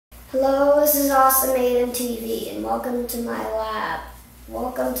Hello, this is Ausome Aidyn TV, and welcome to my lab.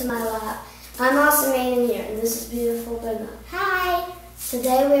 Welcome to my lab. I'm Ausome Aidyn here, and this is beautiful Brenda. Hi!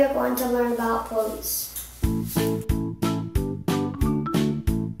 Today we are going to learn about pulleys.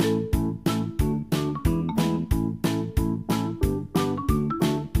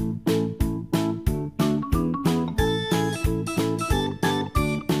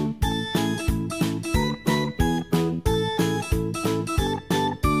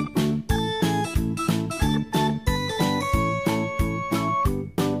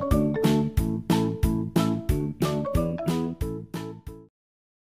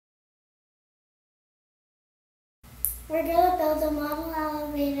 We're going to build a model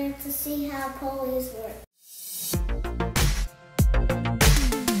elevator to see how pulleys work.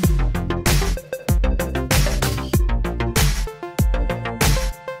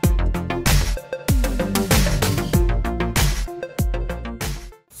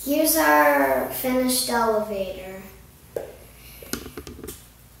 Here's our finished elevator.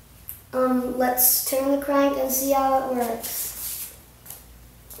 Let's turn the crank and see how it works.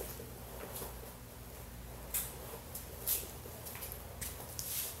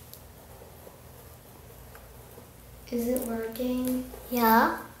 Is it working?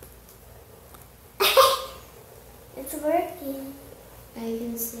 Yeah. It's working. I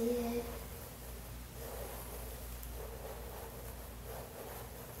can see it.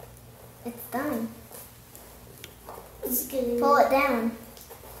 It's done. It's getting... Pull it down.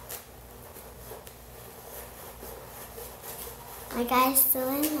 My guy's still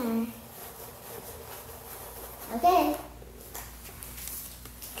in there. Okay.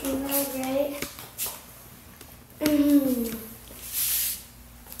 Isn't that great?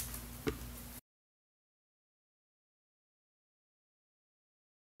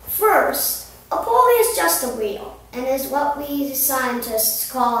 First, a pulley is just a wheel and is what we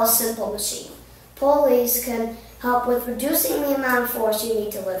scientists call a simple machine. Pulleys can help with reducing the amount of force you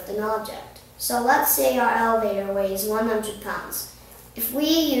need to lift an object. So let's say our elevator weighs 100 pounds. If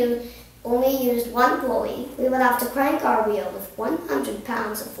we only used one pulley, we would have to crank our wheel with 100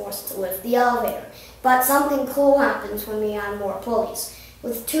 pounds of force to lift the elevator. But something cool happens when we add more pulleys.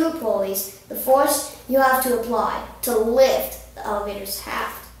 With two pulleys, the force you have to apply to lift the elevator is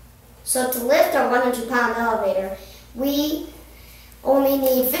halved. So to lift our 100-pound elevator, we only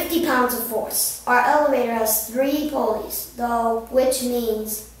need 50 pounds of force. Our elevator has 3 pulleys, though, which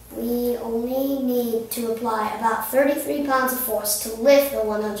means we only need to apply about 33 pounds of force to lift the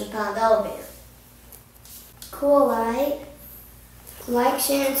 100-pound elevator. Cool, right? Like,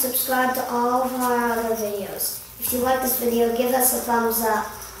 share, and subscribe to all of our other videos. If you like this video, give us a thumbs up.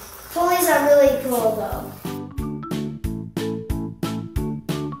 Pulleys are really cool, though.